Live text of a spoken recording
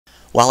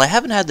While I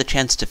haven't had the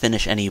chance to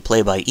finish any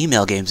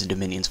play-by-email games in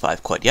Dominions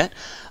 5 quite yet,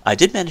 I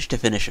did manage to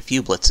finish a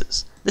few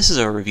blitzes. This is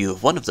a review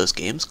of one of those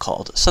games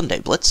called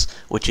SundayBlitz,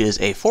 which is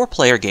a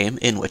 4-player game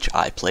in which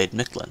I played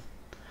Mictlan.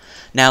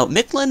 Now,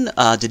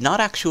 Mictlan did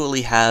not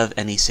actually have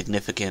any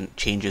significant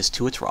changes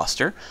to its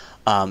roster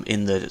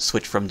in the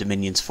switch from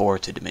Dominions 4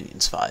 to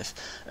Dominions 5.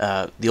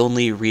 The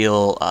only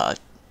real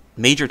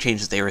major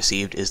changes they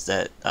received is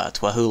that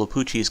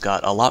Twahulopuchis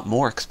got a lot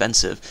more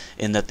expensive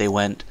in that they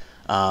went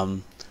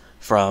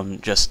from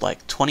just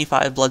like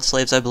 25 blood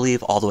slaves, I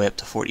believe, all the way up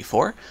to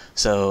 44.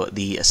 So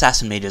the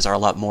assassin mages are a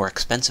lot more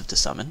expensive to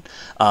summon.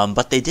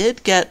 But they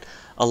did get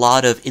a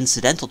lot of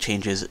incidental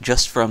changes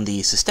just from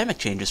the systemic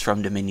changes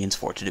from Dominions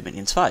 4 to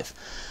Dominions 5.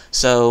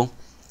 So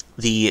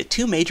the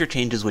two major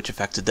changes which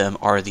affected them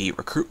are the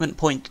recruitment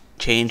point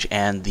change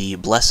and the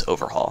bless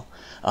overhaul.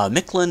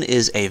 Mictlan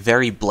is a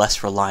very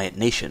bless-reliant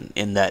nation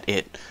in that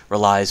it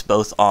relies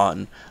both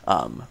on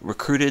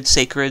recruited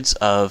sacreds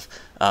of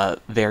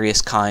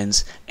various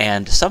kinds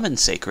and summoned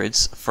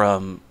sacreds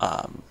from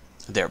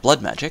their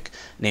blood magic,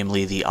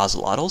 namely the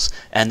Ocelotls,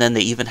 and then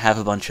they even have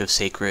a bunch of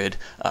sacred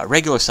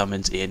regular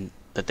summons in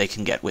that they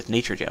can get with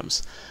nature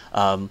gems.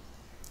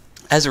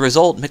 As a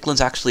result,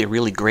 Mictlan's actually a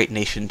really great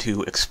nation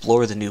to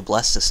explore the new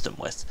bless system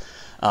with.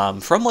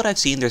 From what I've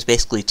seen, there's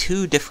basically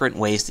two different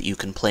ways that you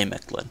can play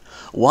Mictlan.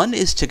 One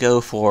is to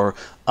go for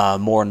a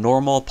more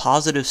normal,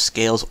 positive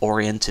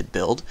scales-oriented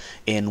build,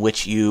 in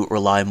which you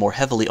rely more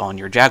heavily on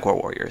your Jaguar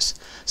Warriors.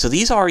 So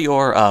these are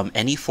your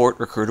any fort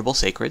recruitable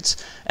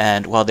sacreds,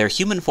 and while their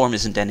human form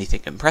isn't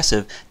anything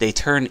impressive, they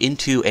turn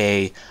into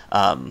a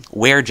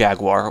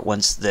were-jaguar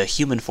once the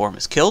human form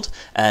is killed,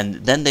 and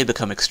then they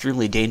become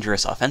extremely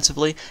dangerous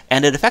offensively,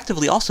 and it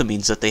effectively also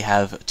means that they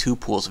have two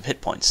pools of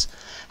hit points.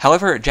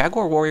 However,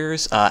 Jaguar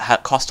Warriors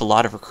cost a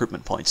lot of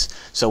recruitment points,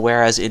 so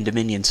whereas in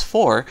Dominions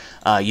 4,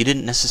 you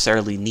didn't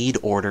necessarily need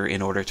Order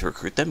in order to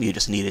recruit them, you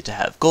just needed to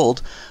have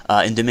gold,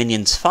 in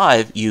Dominions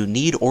 5, you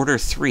need Order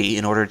 3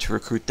 in order to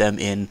recruit them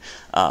in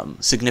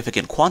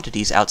significant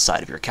quantities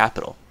outside of your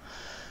capital.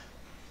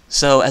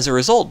 So as a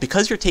result,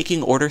 because you're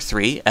taking Order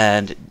 3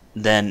 and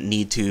then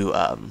need to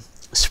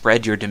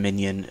spread your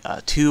dominion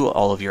to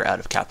all of your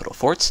out-of-capital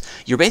forts,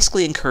 you're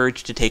basically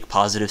encouraged to take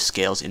positive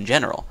scales in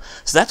general.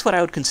 So that's what I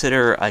would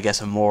consider, I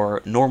guess, a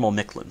more normal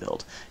Mictlan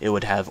build. It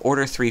would have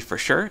Order 3 for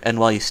sure, and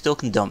while you still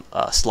can dump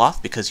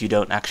Sloth because you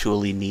don't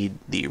actually need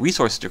the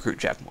resources to recruit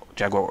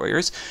Jaguar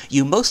Warriors,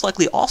 you most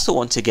likely also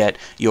want to get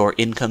your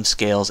income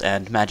scales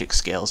and magic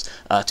scales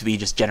to be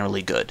just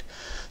generally good.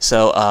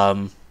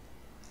 So,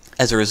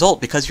 as a result,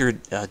 because you're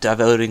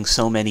devoting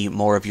so many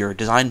more of your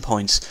design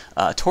points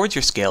towards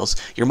your scales,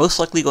 you're most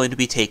likely going to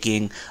be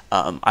taking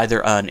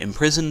either an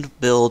imprisoned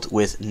build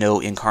with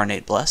no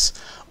incarnate bless,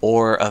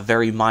 or a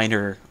very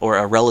minor or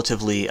a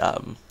relatively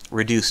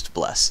reduced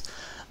bless.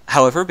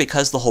 However,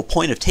 because the whole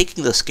point of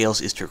taking those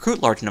scales is to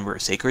recruit large number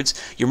of sacreds,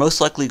 you're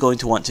most likely going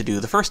to want to do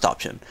the first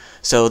option.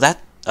 So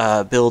that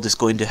build is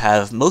going to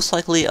have most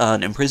likely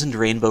an imprisoned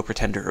rainbow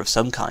pretender of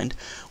some kind,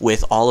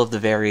 with all of the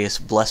various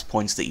bless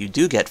points that you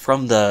do get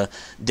from the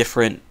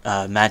different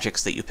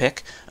magics that you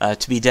pick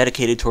to be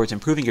dedicated towards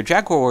improving your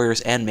Jaguar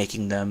Warriors and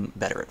making them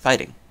better at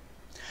fighting.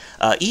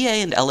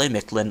 EA and LA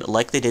Mictlan,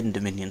 like they did in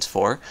Dominions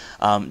 4,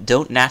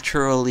 don't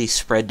naturally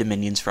spread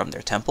dominions from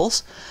their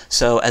temples,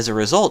 so as a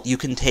result you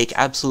can take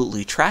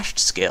absolutely trashed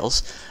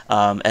scales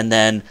and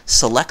then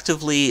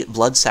selectively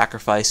blood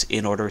sacrifice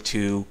in order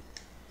to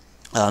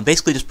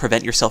basically just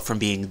prevent yourself from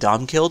being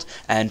dom-killed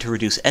and to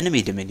reduce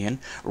enemy dominion,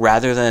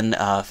 rather than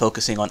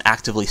focusing on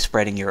actively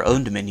spreading your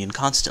own dominion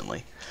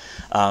constantly.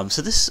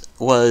 So this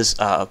was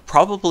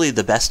probably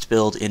the best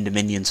build in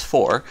Dominions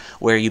 4,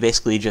 where you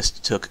basically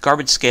just took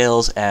garbage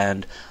scales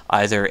and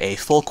either a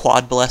full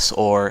quad bless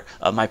or,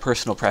 my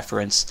personal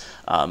preference,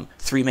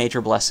 3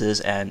 major blesses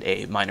and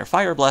a minor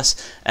fire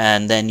bless,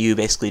 and then you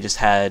basically just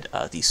had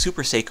these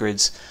super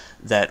sacreds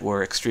that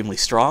were extremely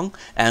strong,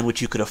 and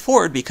which you could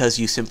afford because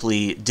you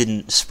simply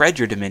didn't spread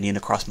your dominion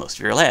across most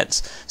of your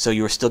lands. So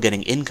you were still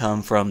getting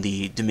income from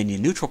the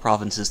dominion-neutral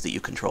provinces that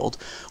you controlled,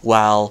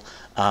 while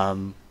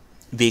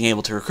being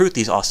able to recruit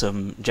these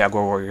awesome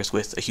Jaguar Warriors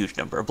with a huge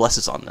number of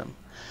blesses on them.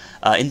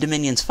 In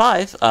Dominions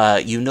 5,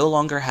 you no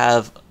longer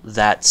have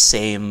that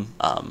same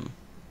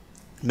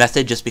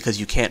method just because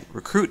you can't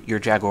recruit your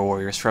Jaguar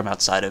Warriors from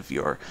outside of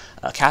your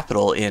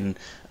capital in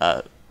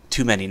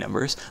too many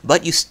numbers,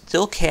 but you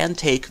still can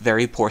take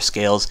very poor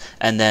scales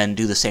and then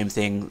do the same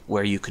thing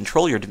where you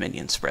control your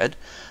dominion spread.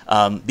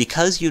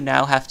 Because you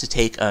now have to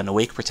take an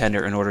Awake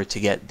Pretender in order to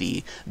get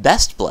the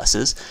best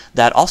blesses,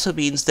 that also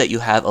means that you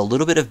have a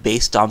little bit of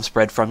base dom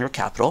spread from your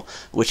capital,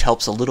 which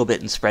helps a little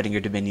bit in spreading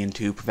your dominion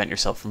to prevent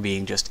yourself from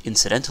being just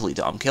incidentally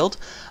dom killed.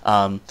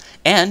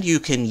 And you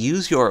can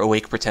use your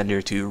Awake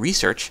Pretender to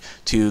research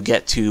to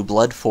get to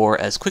Blood 4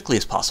 as quickly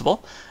as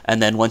possible,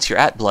 and then once you're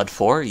at Blood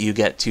 4, you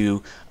get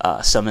to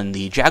summon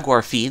the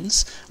Jaguar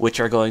Fiends, which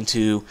are going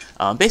to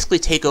basically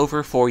take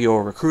over for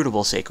your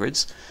recruitable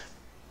sacreds,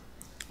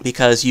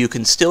 because you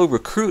can still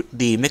recruit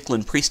the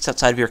Mictlan priests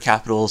outside of your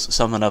capitals,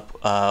 summon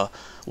up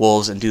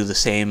wolves and do the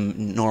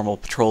same normal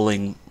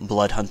patrolling,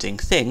 blood hunting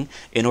thing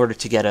in order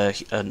to get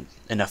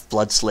enough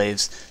blood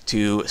slaves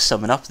to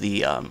summon up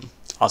the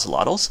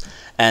Ocelotls,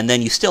 and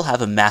then you still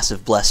have a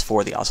massive bless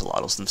for the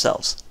Ocelotls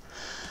themselves.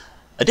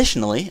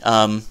 Additionally,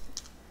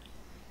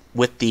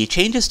 with the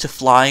changes to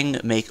flying,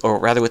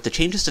 with the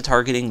changes to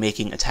targeting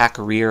making attack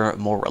rear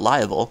more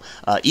reliable,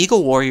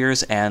 Eagle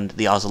Warriors and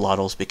the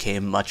Ocelotls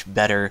became much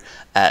better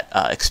at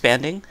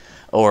expanding,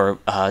 or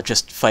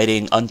just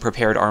fighting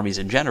unprepared armies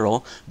in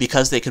general,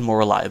 because they can more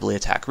reliably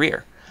attack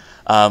rear.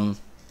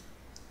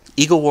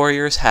 Eagle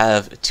Warriors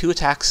have 2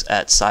 attacks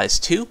at size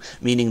 2,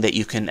 meaning that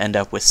you can end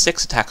up with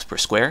 6 attacks per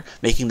square,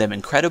 making them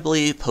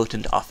incredibly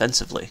potent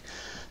offensively.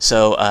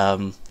 So,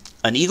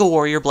 an Eagle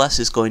Warrior Bless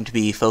is going to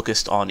be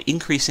focused on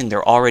increasing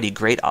their already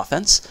great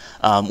offense,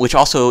 which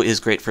also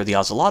is great for the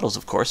Ocelotls,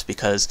 of course,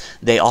 because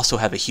they also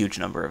have a huge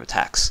number of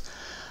attacks.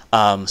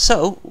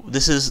 So,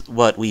 this is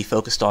what we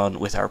focused on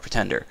with our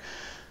Pretender.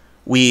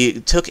 We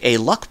took a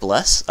Luck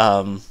Bless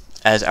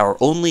as our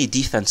only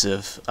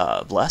defensive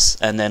Bless,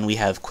 and then we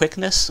have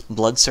Quickness,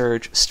 Blood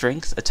Surge,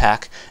 Strength,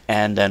 Attack,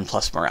 and then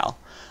plus Morale.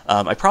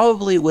 I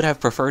probably would have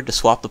preferred to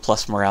swap the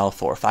plus Morale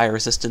for Fire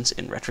Resistance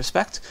in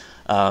retrospect,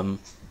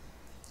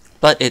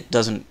 but it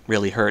doesn't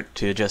really hurt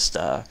to just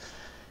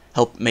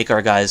help make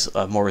our guys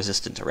more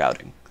resistant to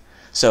routing.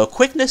 So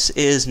Quickness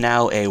is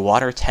now a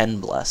Water 10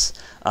 Bless,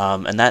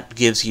 and that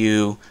gives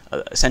you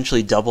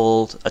essentially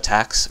doubled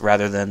attacks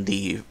rather than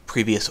the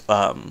previous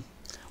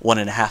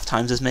 1.5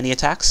 times as many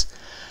attacks.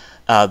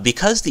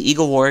 Because the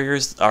Eagle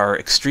Warriors are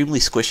extremely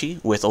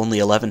squishy, with only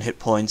 11 hit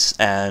points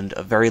and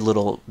very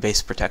little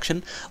base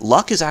protection,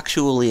 Luck is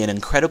actually an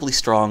incredibly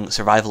strong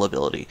survival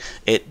ability.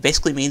 It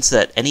basically means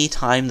that any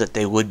time that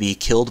they would be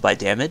killed by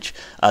damage,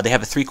 they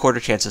have a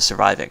 3/4 chance of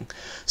surviving.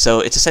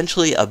 So it's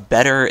essentially a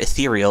better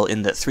Ethereal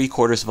in that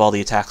 3/4 of all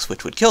the attacks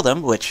which would kill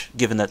them, which,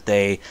 given that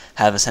they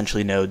have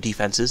essentially no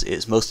defenses,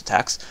 is most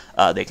attacks,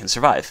 they can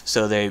survive.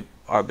 So they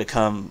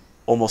become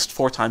almost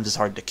 4 times as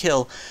hard to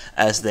kill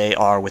as they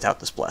are without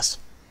this Bless.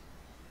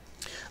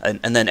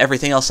 And then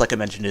everything else, like I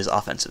mentioned, is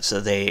offensive. So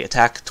they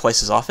attack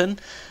twice as often.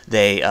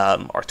 They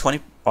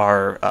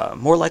are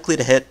more likely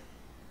to hit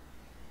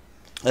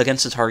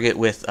against a target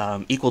with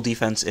equal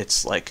defense.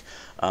 It's like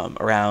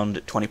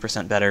around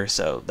 20% better,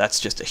 so that's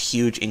just a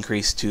huge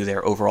increase to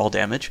their overall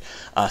damage.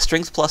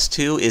 Strength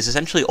 +2 is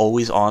essentially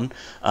always on.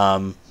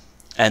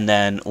 And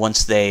then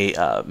once they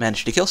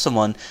manage to kill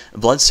someone,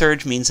 Blood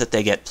Surge means that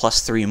they get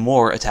 +3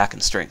 more attack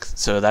and strength.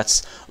 So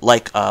that's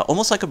like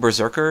almost like a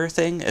Berserker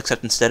thing,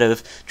 except instead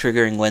of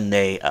triggering when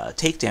they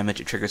take damage,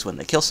 it triggers when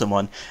they kill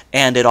someone.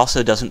 And it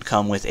also doesn't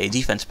come with a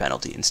defense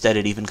penalty. Instead,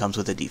 it even comes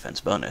with a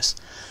defense bonus.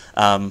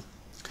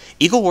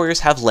 Eagle Warriors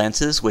have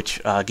Lances,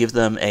 which give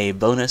them a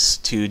bonus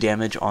to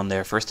damage on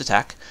their first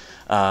attack.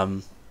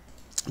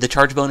 The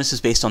charge bonus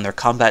is based on their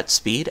combat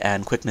speed,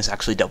 and quickness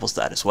actually doubles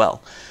that as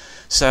well.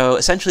 So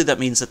essentially that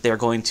means that they're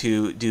going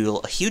to do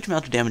a huge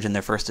amount of damage in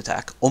their first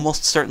attack,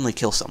 almost certainly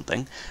kill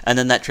something, and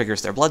then that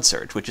triggers their Blood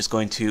Surge, which is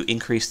going to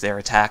increase their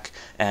attack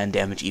and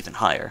damage even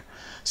higher.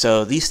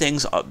 So these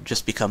things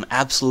just become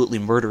absolutely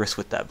murderous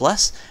with that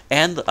Bless,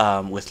 and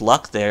with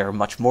Luck they're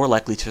much more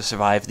likely to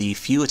survive the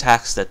few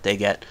attacks that they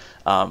get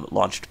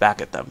launched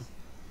back at them.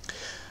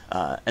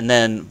 And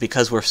then,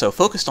 because we're so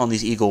focused on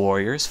these Eagle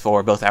Warriors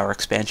for both our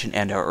expansion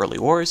and our early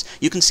wars,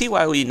 you can see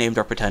why we named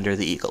our Pretender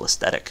the Eagle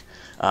aesthetic.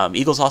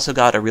 Eagles also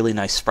got a really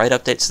nice sprite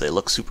update, so they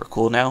look super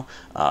cool now,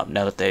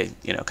 now that they,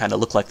 kind of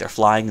look like they're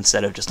flying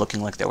instead of just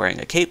looking like they're wearing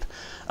a cape.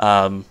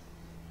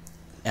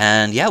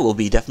 And yeah, we'll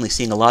be definitely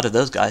seeing a lot of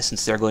those guys,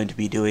 since they're going to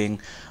be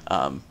doing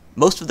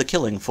most of the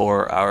killing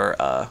for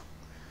our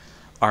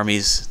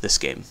armies this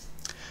game.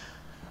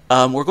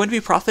 We're going to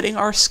be profiting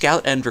our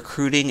scout and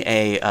recruiting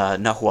a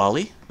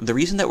Nahuali. The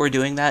reason that we're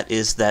doing that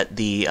is that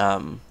the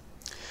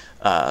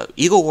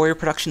Eagle Warrior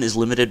production is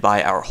limited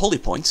by our Holy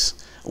Points,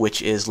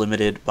 which is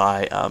limited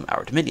by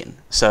our Dominion.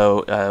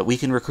 So we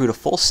can recruit a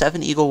full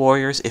 7 Eagle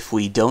Warriors if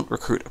we don't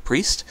recruit a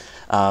Priest,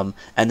 and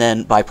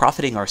then by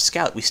profiting our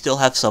Scout, we still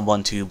have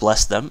someone to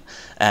bless them,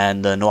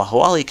 and the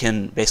Nahuali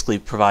can basically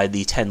provide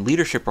the 10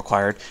 leadership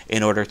required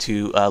in order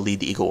to lead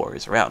the Eagle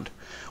Warriors around.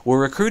 We're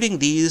recruiting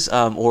these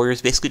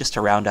warriors basically just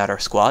to round out our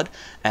squad,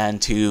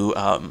 and to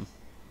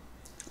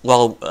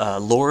while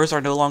lures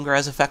are no longer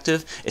as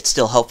effective, it's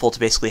still helpful to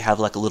basically have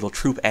like a little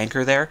troop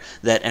anchor there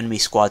that enemy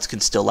squads can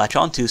still latch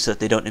onto, so that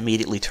they don't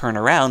immediately turn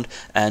around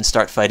and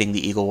start fighting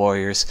the Eagle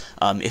Warriors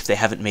if they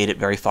haven't made it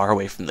very far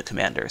away from the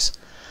commanders.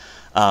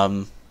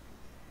 The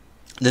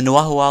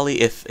Nahuali,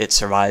 if it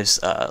survives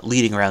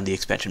leading around the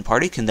expansion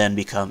party, can then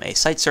become a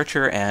sight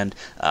searcher and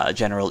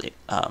general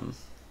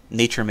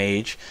nature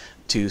mage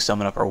to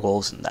summon up our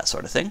wolves and that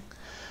sort of thing.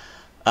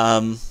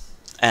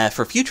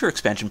 For future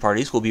expansion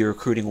parties, we'll be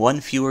recruiting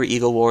 1 fewer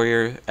Eagle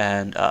Warrior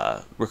and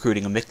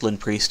recruiting a Mictlan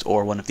priest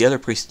or one of the other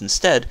priests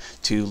instead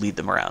to lead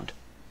them around.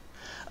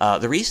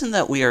 The reason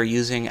that we are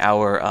using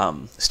our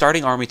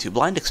starting army to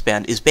blind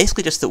expand is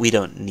basically just that we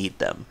don't need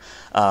them.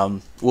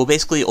 We'll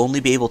basically only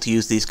be able to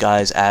use these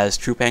guys as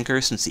troop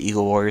anchors, since the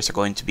Eagle Warriors are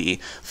going to be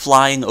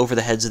flying over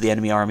the heads of the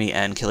enemy army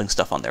and killing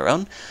stuff on their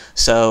own.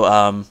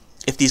 So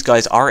if these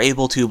guys are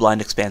able to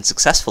blind expand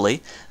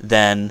successfully,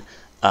 then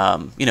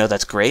you know,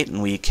 that's great,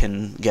 and we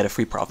can get a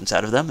free province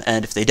out of them.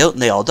 And if they don't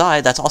and they all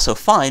die, that's also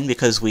fine,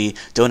 because we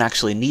don't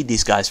actually need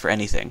these guys for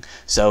anything.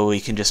 So we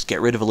can just get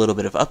rid of a little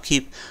bit of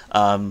upkeep,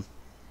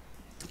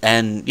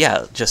 and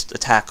yeah, just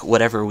attack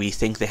whatever we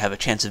think they have a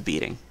chance of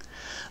beating.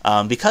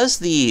 Because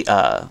the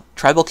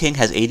Tribal King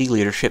has 80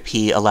 leadership,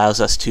 he allows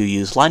us to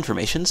use line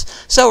formations,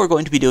 so we're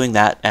going to be doing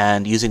that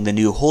and using the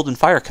new Hold and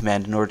Fire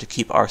command in order to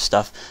keep our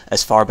stuff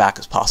as far back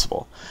as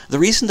possible. The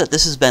reason that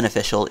this is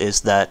beneficial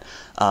is that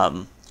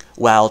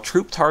while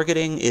troop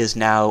targeting is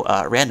now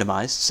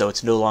randomized, so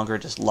it's no longer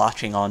just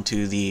latching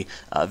onto the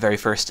very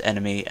first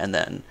enemy and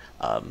then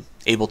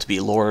able to be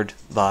lured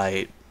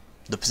by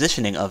the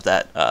positioning of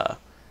that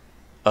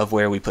of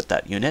where we put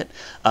that unit.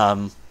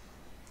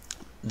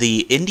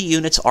 The indie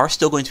units are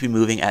still going to be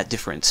moving at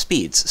different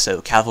speeds,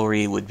 so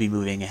cavalry would be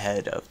moving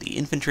ahead of the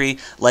infantry,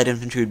 light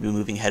infantry would be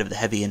moving ahead of the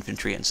heavy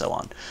infantry, and so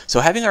on. So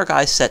having our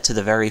guys set to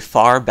the very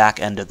far back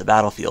end of the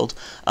battlefield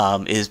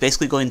is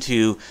basically going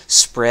to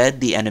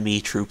spread the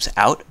enemy troops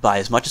out by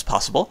as much as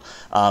possible,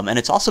 and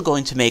it's also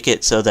going to make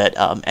it so that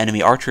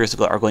enemy archers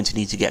are going to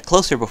need to get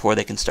closer before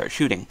they can start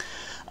shooting.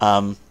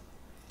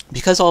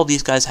 Because all of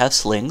these guys have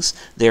slings,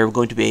 they're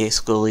going to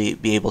basically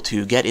be able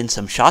to get in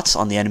some shots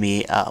on the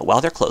enemy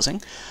while they're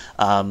closing.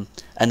 And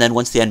then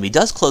once the enemy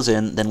does close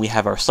in, then we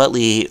have our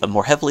slightly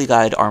more heavily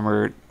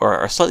armored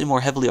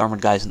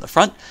guys in the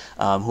front,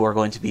 who are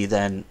going to be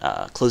then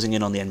closing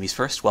in on the enemies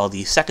first, while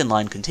the second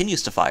line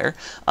continues to fire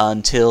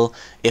until,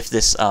 if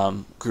this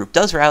group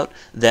does rout,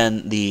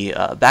 then the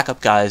backup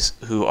guys,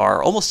 who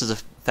are almost as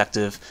effective,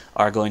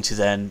 are going to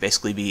then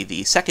basically be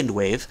the second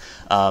wave,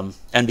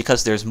 and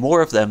because there's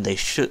more of them, they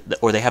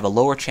have a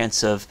lower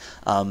chance of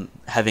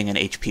having an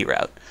HP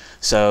rout.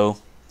 So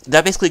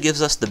that basically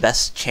gives us the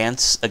best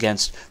chance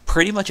against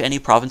pretty much any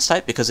province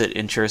type, because it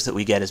ensures that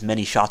we get as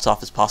many shots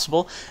off as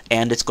possible,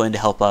 and it's going to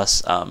help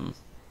us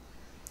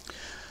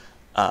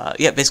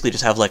yeah, basically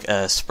just have like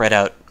a spread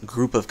out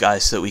group of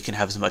guys so that we can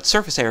have as much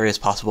surface area as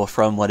possible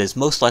from what is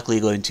most likely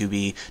going to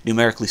be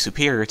numerically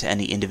superior to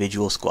any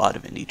individual squad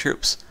of indie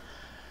troops.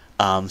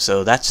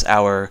 So that's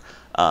our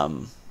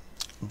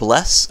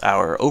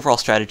our overall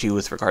strategy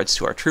with regards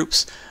to our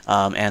troops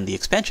and the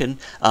expansion.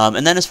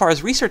 And then as far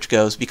as research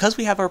goes, because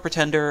we have our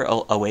Pretender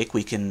awake,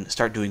 we can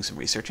start doing some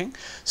researching.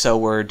 So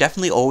we're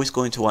definitely always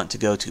going to want to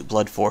go to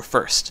Blood 4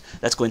 first.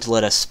 That's going to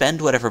let us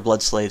spend whatever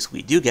blood slaves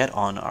we do get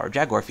on our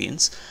Jaguar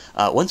Fiends.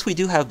 Once we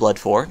do have Blood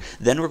 4,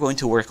 then we're going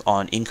to work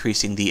on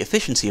increasing the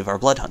efficiency of our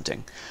blood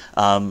hunting.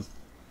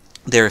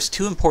 There's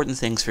two important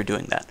things for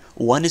doing that.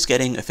 One is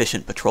getting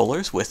efficient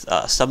patrollers with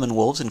Summon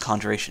Wolves and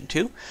Conjuration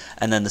 2,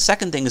 and then the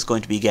second thing is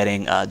going to be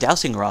getting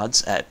Dowsing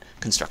Rods at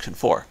Construction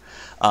 4.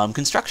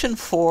 Construction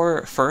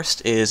 4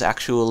 first is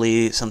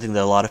actually something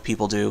that a lot of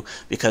people do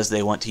because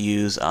they want to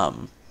use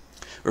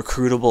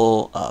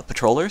recruitable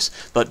patrollers,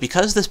 but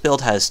because this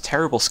build has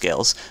terrible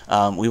scales,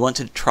 we want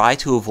to try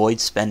to avoid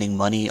spending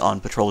money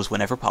on patrollers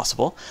whenever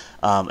possible.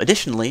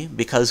 Additionally,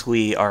 because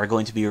we are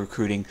going to be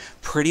recruiting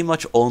pretty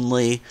much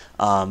only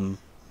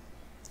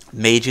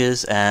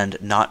mages and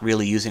not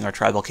really using our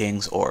tribal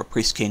kings or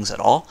priest kings at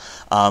all,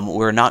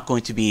 we're not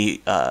going to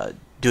be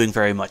doing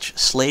very much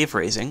slave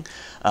raising.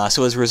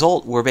 So as a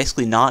result, we're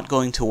basically not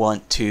going to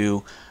want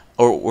to,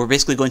 or we're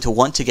basically going to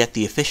want to get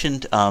the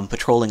efficient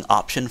patrolling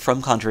option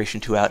from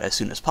Conjuration 2 out as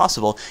soon as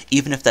possible,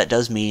 even if that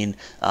does mean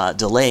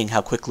delaying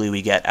how quickly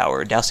we get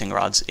our Dowsing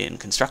Rods in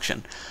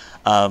construction.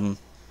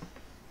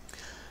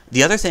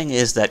 The other thing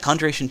is that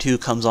Conjuration 2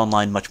 comes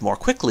online much more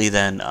quickly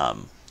than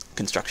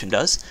Construction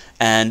does,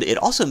 and it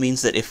also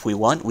means that if we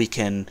want, we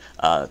can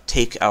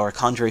take our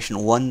Conjuration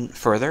 1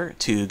 further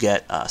to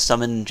get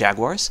Summon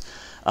Jaguars,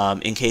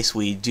 in case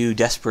we do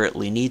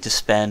desperately need to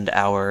spend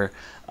our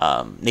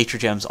nature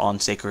gems on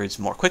Sacreds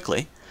more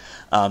quickly.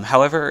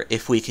 However,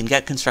 if we can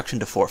get Construction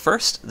to 4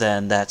 first,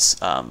 then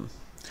that's a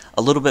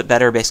little bit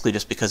better, basically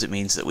just because it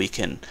means that we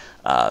can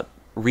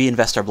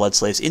reinvest our blood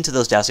slaves into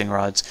those Dowsing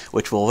Rods,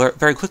 which will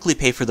very quickly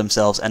pay for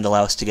themselves and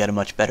allow us to get a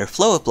much better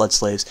flow of blood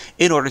slaves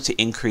in order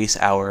to increase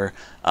our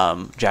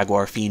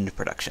Jaguar Fiend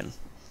production.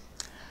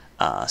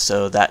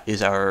 So that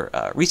is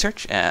our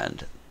research,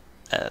 and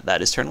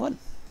that is turn 1.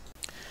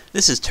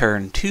 This is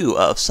turn 2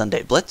 of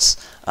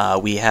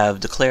SundayBlitz. We have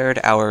declared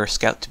our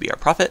scout to be our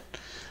prophet.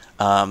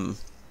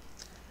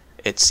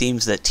 It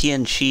seems that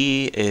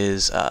Tianqi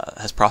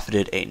has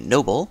profited a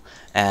noble,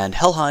 and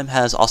Helheim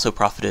has also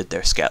profited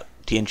their scout.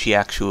 Tianqi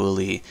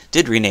actually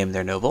did rename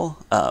their noble,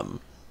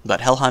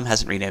 but Helheim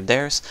hasn't renamed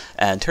theirs,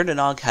 and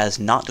Turnanog has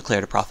not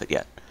declared a prophet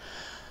yet.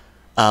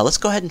 Let's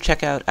go ahead and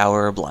check out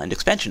our blind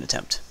expansion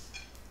attempt.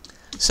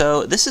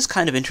 So this is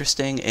kind of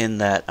interesting in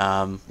that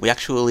we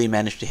actually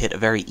managed to hit a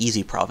very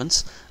easy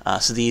province.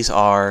 So these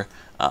are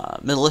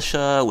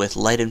militia with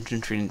light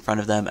infantry in front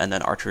of them, and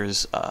then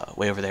archers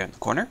way over there in the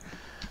corner.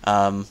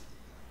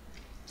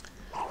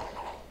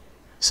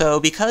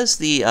 So because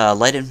the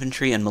light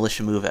infantry and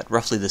militia move at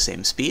roughly the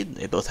same speed,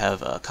 they both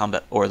have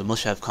the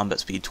militia have combat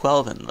speed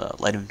 12 and the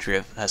light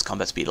infantry has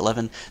combat speed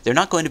 11, they're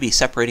not going to be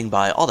separating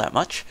by all that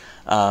much.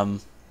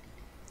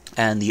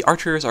 And the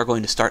archers are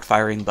going to start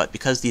firing, but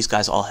because these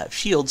guys all have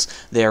shields,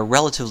 they're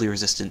relatively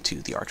resistant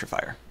to the archer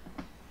fire.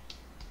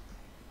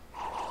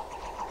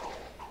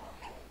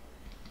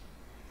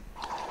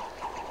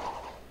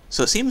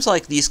 So it seems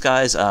like these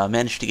guys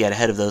managed to get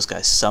ahead of those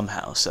guys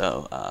somehow,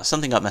 so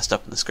something got messed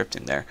up in the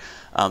scripting there,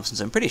 since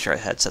I'm pretty sure I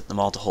had set them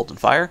all to hold and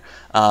fire.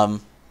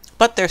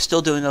 But they're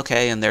still doing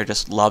okay, and they're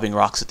just lobbing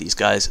rocks at these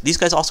guys. These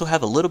guys also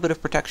have a little bit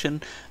of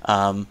protection,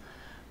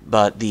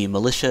 but the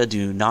militia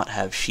do not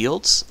have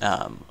shields.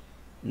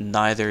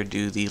 Neither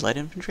do the light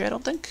infantry, I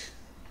don't think.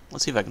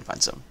 Let's see if I can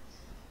find some.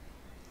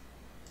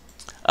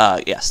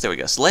 Yes, there we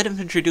go. So light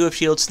infantry do have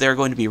shields. They're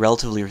going to be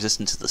relatively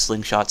resistant to the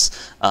slingshots,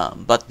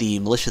 but the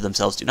militia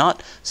themselves do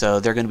not,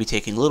 so they're going to be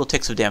taking little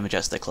ticks of damage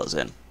as they close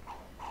in.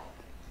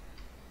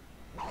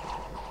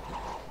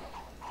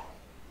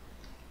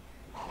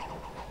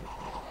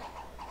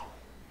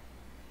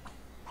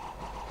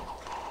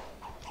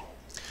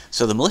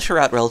 So the militia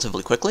rout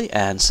relatively quickly,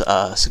 and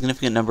a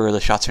significant number of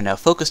the shots are now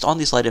focused on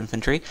these light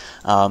infantry,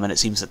 and it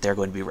seems that they're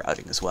going to be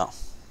routing as well.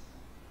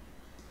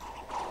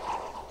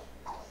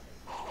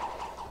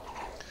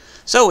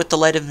 So with the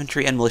light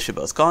infantry and militia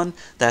both gone,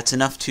 that's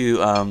enough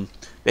to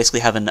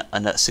basically have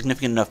a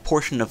significant enough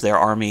portion of their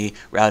army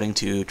routing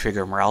to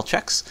trigger morale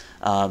checks,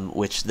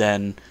 which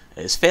then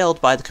is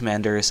failed by the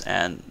commanders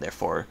and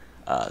therefore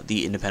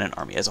the independent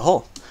army as a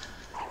whole.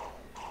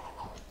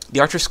 The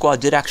archer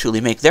squad did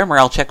actually make their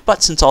morale check,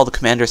 but since all the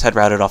commanders had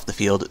routed off the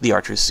field, the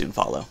archers soon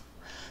follow.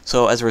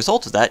 So as a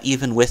result of that,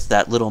 even with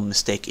that little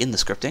mistake in the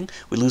scripting,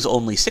 we lose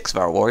only 6 of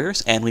our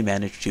warriors, and we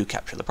manage to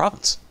capture the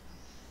province.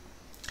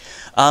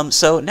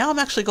 So now I'm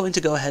actually going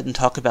to go ahead and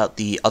talk about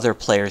the other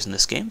players in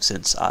this game,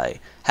 since I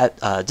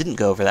didn't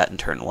go over that in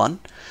turn 1.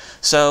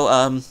 So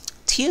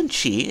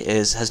Tianqi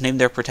has named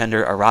their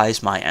pretender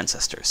Arise My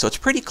Ancestor. So it's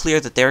pretty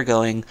clear that they're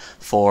going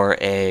for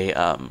a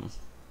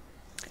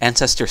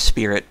Ancestor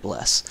Spirit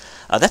Bless.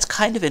 That's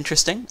kind of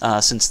interesting,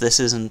 since this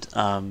isn't,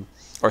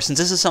 since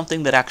this is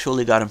something that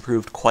actually got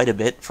improved quite a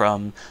bit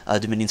from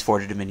Dominions 4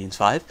 to Dominions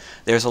 5.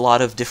 There's a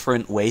lot of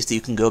different ways that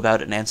you can go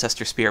about an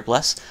Ancestor Spirit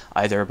Bless,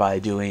 either by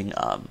doing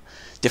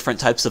different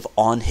types of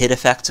on-hit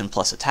effects and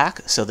plus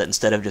attack, so that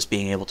instead of just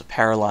being able to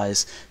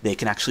paralyze, they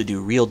can actually do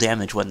real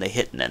damage when they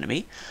hit an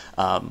enemy.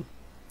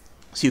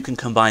 So you can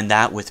combine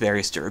that with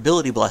various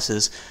durability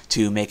blesses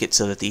to make it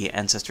so that the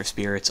Ancestor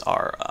Spirits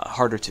are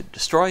harder to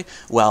destroy,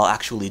 while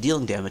actually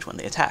dealing damage when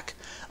they attack.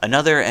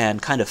 Another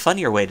and kind of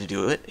funnier way to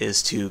do it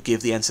is to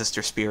give the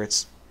Ancestor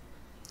Spirits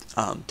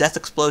Death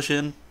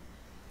Explosion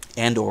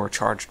and or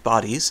Charged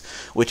Bodies,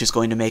 which is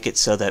going to make it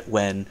so that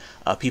when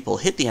people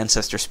hit the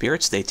Ancestor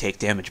Spirits, they take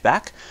damage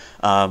back.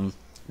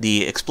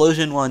 The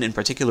Explosion one in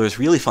particular is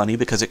really funny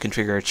because it can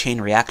trigger a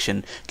chain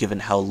reaction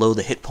given how low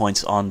the hit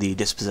points on the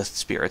dispossessed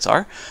spirits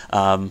are.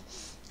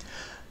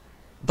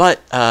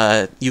 But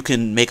you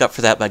can make up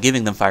for that by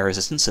giving them fire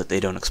resistance so that they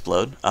don't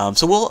explode.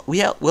 So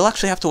we'll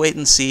actually have to wait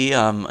and see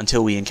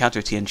until we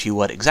encounter Tianqi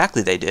what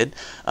exactly they did,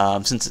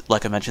 since,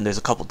 like I mentioned, there's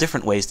a couple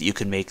different ways that you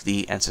can make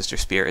the Ancestor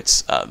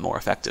Spirits more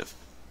effective.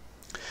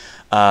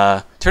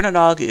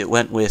 Turnanog, it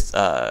went with,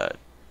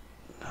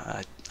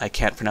 I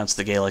can't pronounce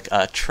the Gaelic,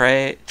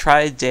 Tri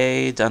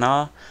De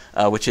Dana,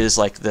 which is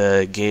like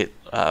the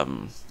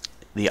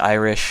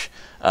Irish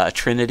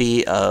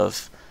trinity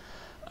of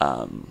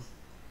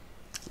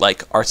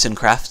like arts and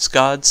crafts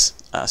gods.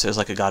 So there's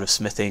like a god of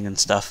smithing and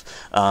stuff.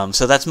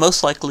 So that's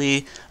most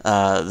likely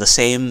the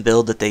same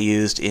build that they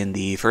used in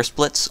the first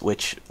Blitz,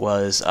 which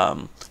was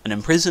an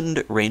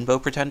imprisoned rainbow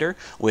pretender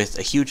with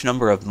a huge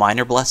number of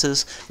minor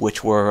blesses,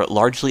 which were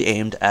largely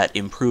aimed at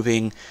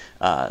improving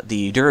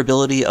the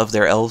durability of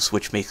their elves,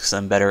 which makes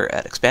them better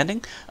at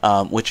expanding.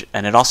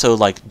 And it also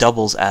like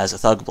doubles as a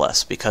thug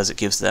bless because it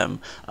gives them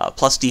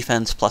plus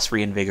defense, plus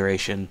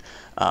reinvigoration.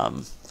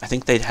 I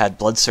think they'd had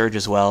Blood Surge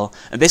as well,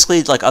 and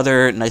basically like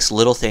other nice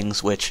little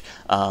things which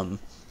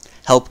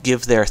help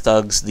give their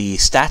thugs the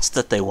stats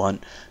that they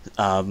want,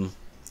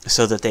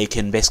 so that they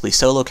can basically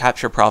solo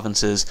capture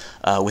provinces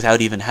without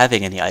even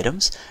having any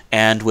items,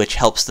 and which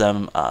helps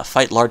them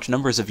fight large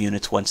numbers of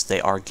units once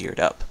they are geared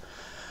up.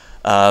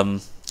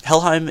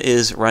 Helheim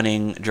is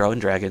running Drow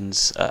and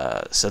Dragons,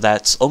 so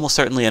that's almost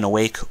certainly an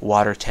Awake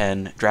Water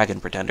 10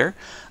 Dragon Pretender.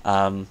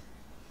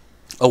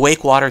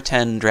 Awake Water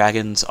 10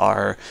 Dragons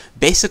are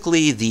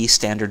basically the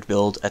standard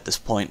build at this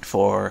point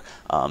for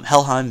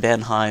Helheim,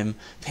 Banheim,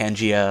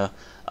 Pangea,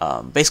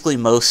 basically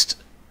most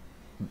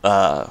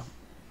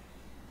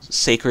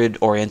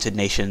sacred-oriented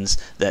nations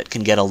that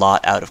can get a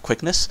lot out of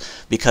quickness,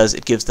 because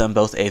it gives them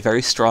both a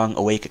very strong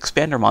Awake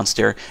Expander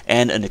monster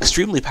and an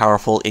extremely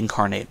powerful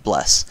Incarnate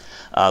Bless.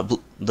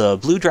 The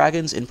blue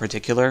dragons in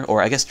particular,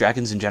 or I guess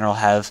dragons in general,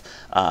 have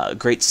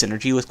great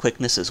synergy with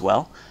quickness as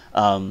well.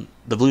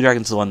 The blue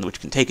dragon's the one which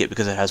can take it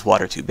because it has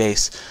Water 2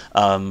 base.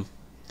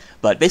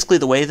 But basically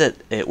the way that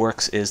it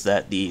works is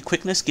that the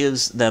quickness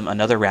gives them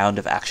another round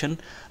of action,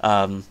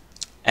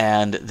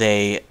 and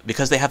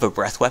because they have a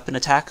breath weapon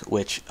attack,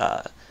 which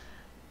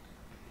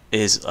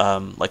is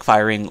like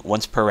firing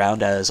once per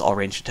round as all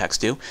ranged attacks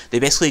do, they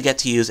basically get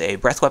to use a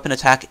breath weapon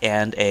attack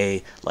and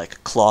a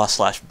like claw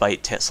 /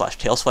 bite /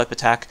 tail swipe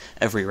attack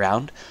every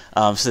round.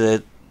 So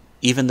that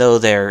even though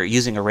they're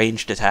using a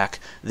ranged attack,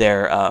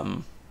 they're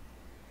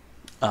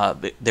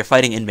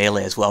fighting in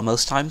melee as well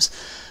most times.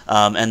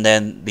 And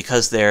then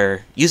because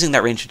they're using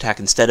that ranged attack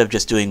instead of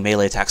just doing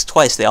melee attacks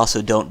twice, they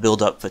also don't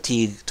build up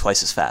fatigue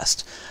twice as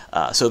fast.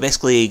 So it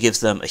basically gives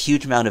them a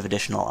huge amount of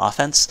additional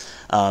offense.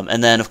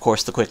 And then, of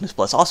course, the Quickness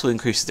Plus also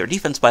increases their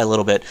defense by a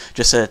little bit,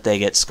 just so that they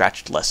get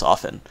scratched less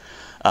often.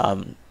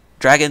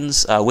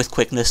 Dragons with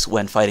Quickness,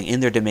 when fighting in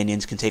their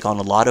dominions, can take on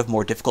a lot of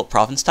more difficult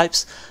province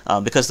types.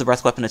 Because the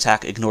Breath Weapon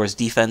attack ignores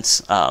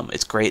defense,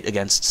 it's great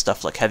against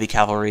stuff like Heavy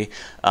Cavalry.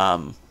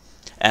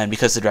 And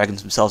because the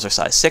dragons themselves are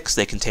size 6,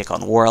 they can take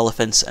on war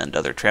elephants and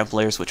other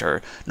tramplers, which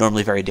are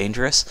normally very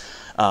dangerous.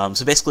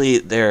 So basically,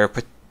 they're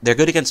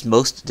good against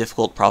most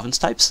difficult province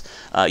types.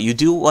 You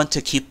do want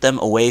to keep them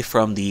away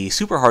from the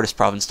super hardest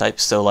province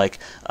types, so like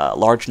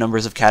large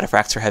numbers of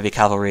cataphracts or heavy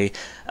cavalry,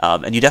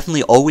 and you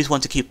definitely always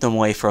want to keep them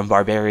away from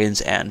barbarians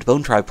and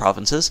bone tribe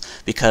provinces,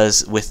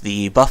 because with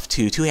the buff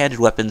to two-handed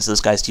weapons,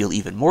 those guys deal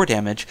even more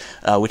damage,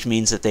 which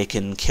means that they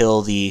can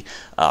kill the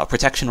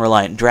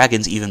protection-reliant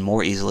dragons even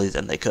more easily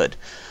than they could.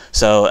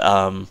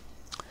 So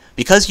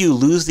because you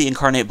lose the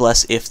Incarnate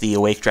Bless if the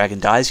Awake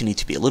Dragon dies, you need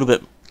to be a little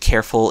bit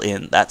careful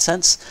in that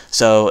sense.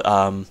 So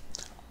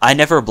I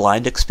never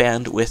blind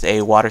expand with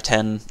a Water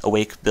 10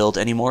 Awake build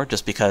anymore,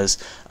 just because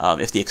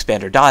if the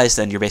expander dies,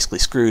 then you're basically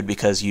screwed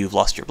because you've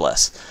lost your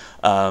Bless.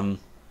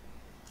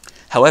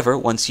 However,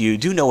 once you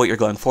do know what you're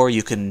going for,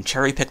 you can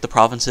cherry pick the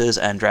provinces,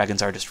 and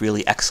dragons are just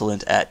really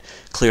excellent at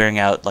clearing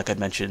out, like I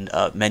mentioned,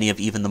 many of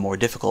even the more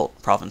difficult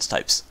province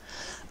types.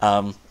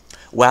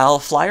 While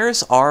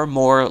flyers are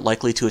more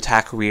likely to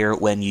attack rear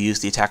when you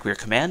use the attack rear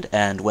command,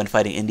 and when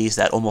fighting indies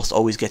that almost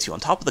always gets you on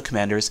top of the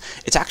commanders,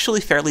 it's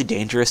actually fairly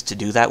dangerous to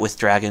do that with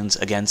dragons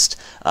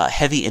against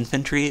heavy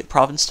infantry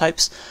province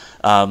types,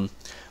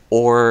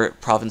 or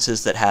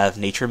provinces that have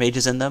nature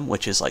mages in them,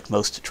 which is like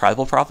most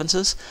tribal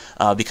provinces,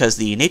 because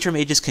the nature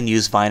mages can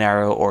use Vine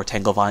Arrow or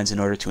Tangle Vines in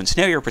order to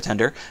ensnare your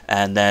pretender,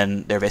 and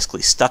then they're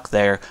basically stuck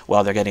there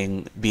while they're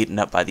getting beaten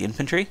up by the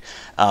infantry.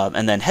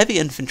 And then heavy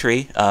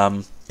infantry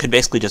can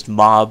basically just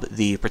mob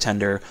the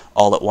pretender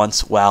all at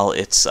once while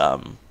it's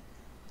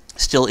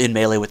still in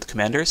melee with the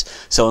commanders.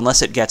 So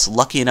unless it gets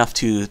lucky enough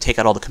to take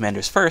out all the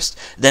commanders first,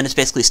 then it's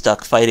basically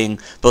stuck fighting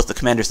both the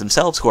commanders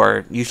themselves, who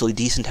are usually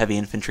decent heavy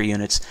infantry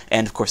units,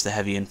 and of course the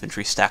heavy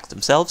infantry stack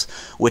themselves,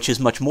 which is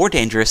much more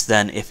dangerous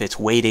than if it's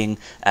waiting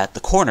at the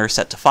corner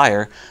set to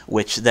fire,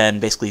 which then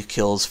basically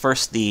kills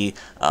first the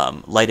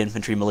light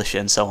infantry, militia,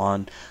 and so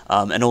on,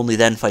 and only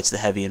then fights the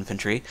heavy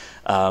infantry.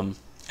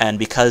 And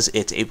because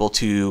it's able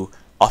to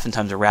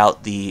oftentimes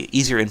route the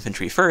easier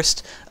infantry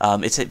first,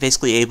 it's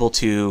basically able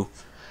to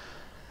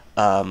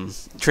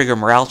trigger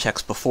morale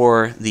checks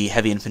before the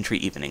heavy infantry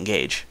even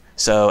engage.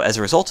 So as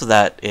a result of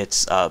that,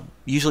 it's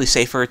usually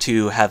safer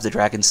to have the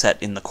dragon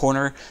set in the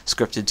corner,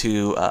 scripted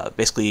to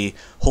basically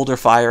hold her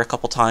fire a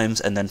couple times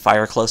and then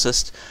fire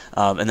closest,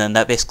 and then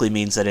that basically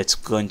means that it's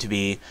going to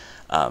be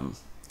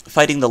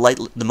fighting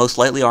the most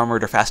lightly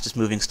armored or fastest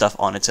moving stuff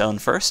on its own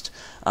first.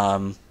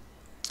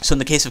 So in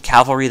the case of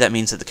cavalry, that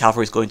means that the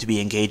cavalry is going to be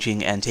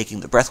engaging and taking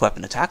the breath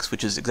weapon attacks,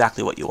 which is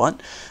exactly what you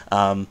want.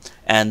 And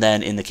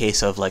then in the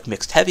case of like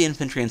mixed heavy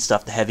infantry and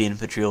stuff, the heavy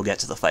infantry will get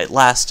to the fight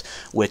last,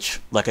 which,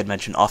 like I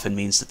mentioned, often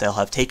means that they'll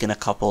have taken a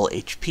couple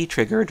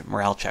HP-triggered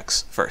morale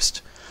checks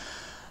first.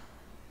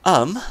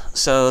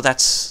 So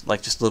that's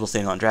like just a little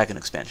thing on dragon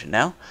expansion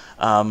now.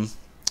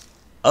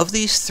 Of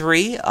these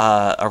three,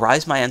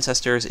 Arise My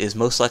Ancestors is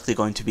most likely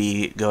going to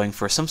be going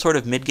for some sort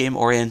of mid-game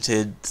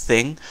oriented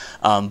thing,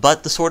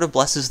 but the sort of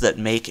blesses that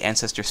make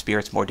Ancestor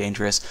Spirits more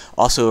dangerous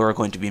also are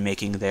going to be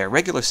making their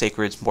regular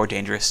Sacreds more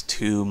dangerous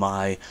to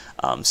my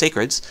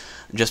Sacreds,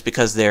 just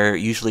because they're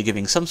usually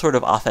giving some sort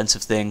of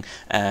offensive thing,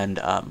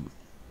 and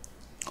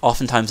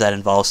oftentimes that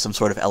involves some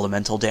sort of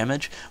elemental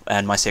damage,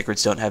 and my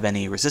Sacreds don't have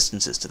any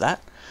resistances to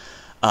that.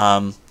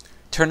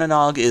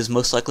 Turnanog is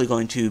most likely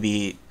going to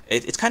be...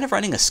 It's kind of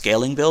running a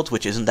scaling build,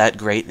 which isn't that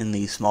great in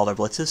the smaller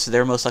blitzes, so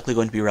they're most likely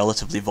going to be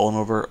relatively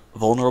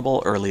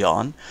vulnerable early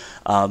on.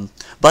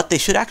 But they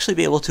should actually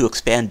be able to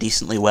expand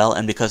decently well,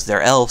 and because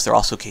they're elves, they're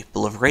also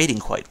capable of raiding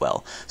quite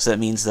well. So that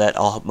means that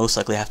I'll most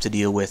likely have to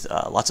deal with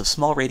lots of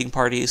small raiding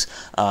parties,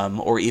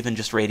 or even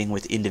just raiding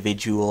with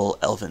individual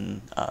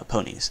elven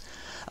ponies.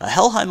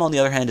 Helheim, on the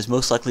other hand, is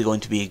most likely going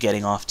to be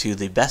getting off to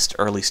the best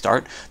early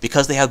start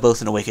because they have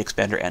both an Awake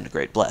Expander and a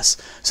Great Bless.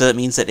 So that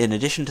means that in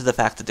addition to the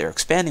fact that they're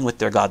expanding with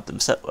their god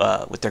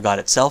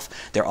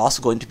itself, they're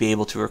also going to be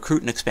able to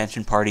recruit an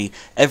expansion party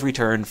every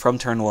turn from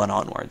turn 1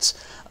 onwards.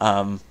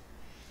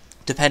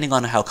 Depending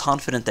on how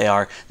confident they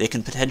are, they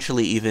can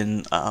potentially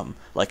even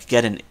like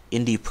get an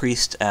Indie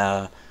Priest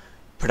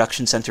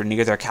production center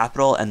near their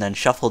capital, and then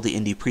shuffle the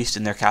Indie Priest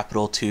in their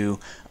capital to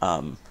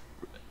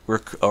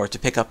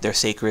pick up their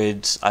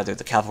sacreds, either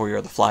the cavalry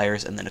or the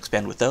flyers, and then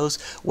expand with those.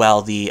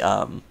 While they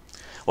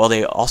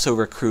also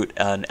recruit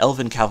an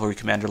Elven cavalry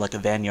commander like a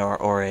Vanyar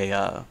or a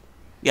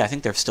I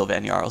think they're still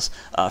Vanyarls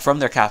from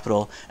their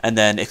capital, and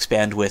then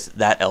expand with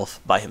that elf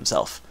by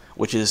himself,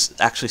 which is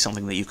actually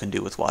something that you can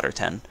do with Water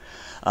 10.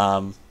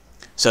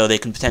 So they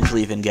can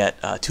potentially even get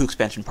 2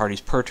 expansion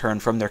parties per turn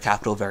from their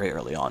capital very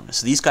early on.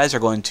 So these guys are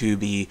going to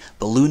be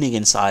ballooning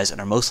in size and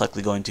are most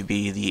likely going to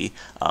be the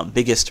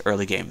biggest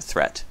early game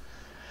threat.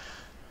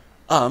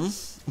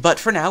 But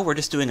for now, we're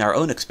just doing our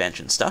own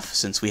expansion stuff,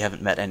 since we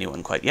haven't met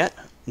anyone quite yet.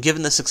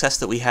 Given the success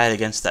that we had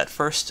against that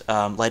first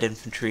light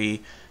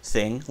infantry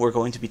thing, we're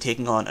going to be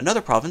taking on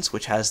another province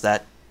which has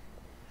that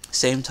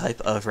same type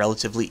of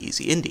relatively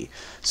easy indie.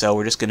 So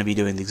we're just going to be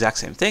doing the exact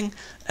same thing,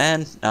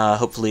 and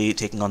hopefully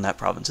taking on that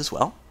province as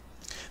well.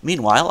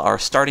 Meanwhile, our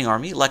starting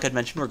army, like I'd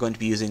mentioned, we're going to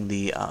be using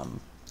the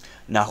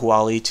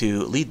Nahuali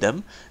to lead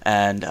them,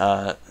 and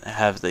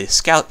have the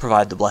scout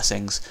provide the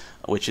blessings,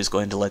 which is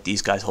going to let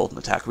these guys hold and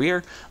attack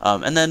rear.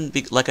 And then,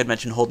 like I'd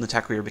mentioned, hold and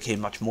attack rear became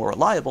much more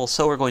reliable,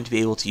 so we're going to be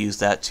able to use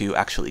that to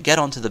actually get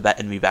onto the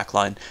enemy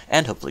backline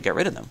and hopefully get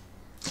rid of them.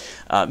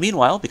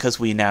 Meanwhile, because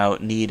we now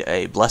need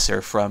a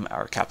blesser from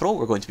our capital,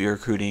 we're going to be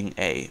recruiting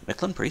a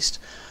Mictlan priest.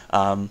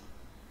 And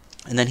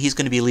then he's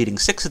going to be leading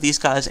 6 of these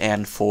guys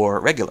and 4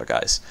 regular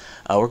guys.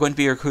 We're going to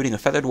be recruiting a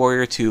feathered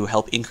warrior to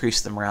help increase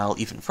the morale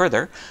even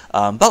further,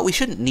 but we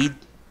shouldn't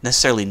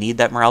necessarily need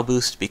that morale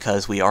boost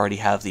because we already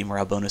have the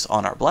morale bonus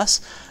on our bless,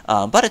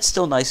 but it's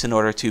still nice in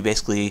order to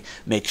basically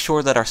make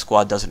sure that our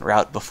squad doesn't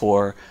rout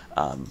before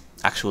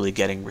actually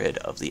getting rid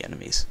of the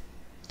enemies.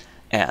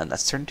 And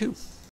that's turn 2.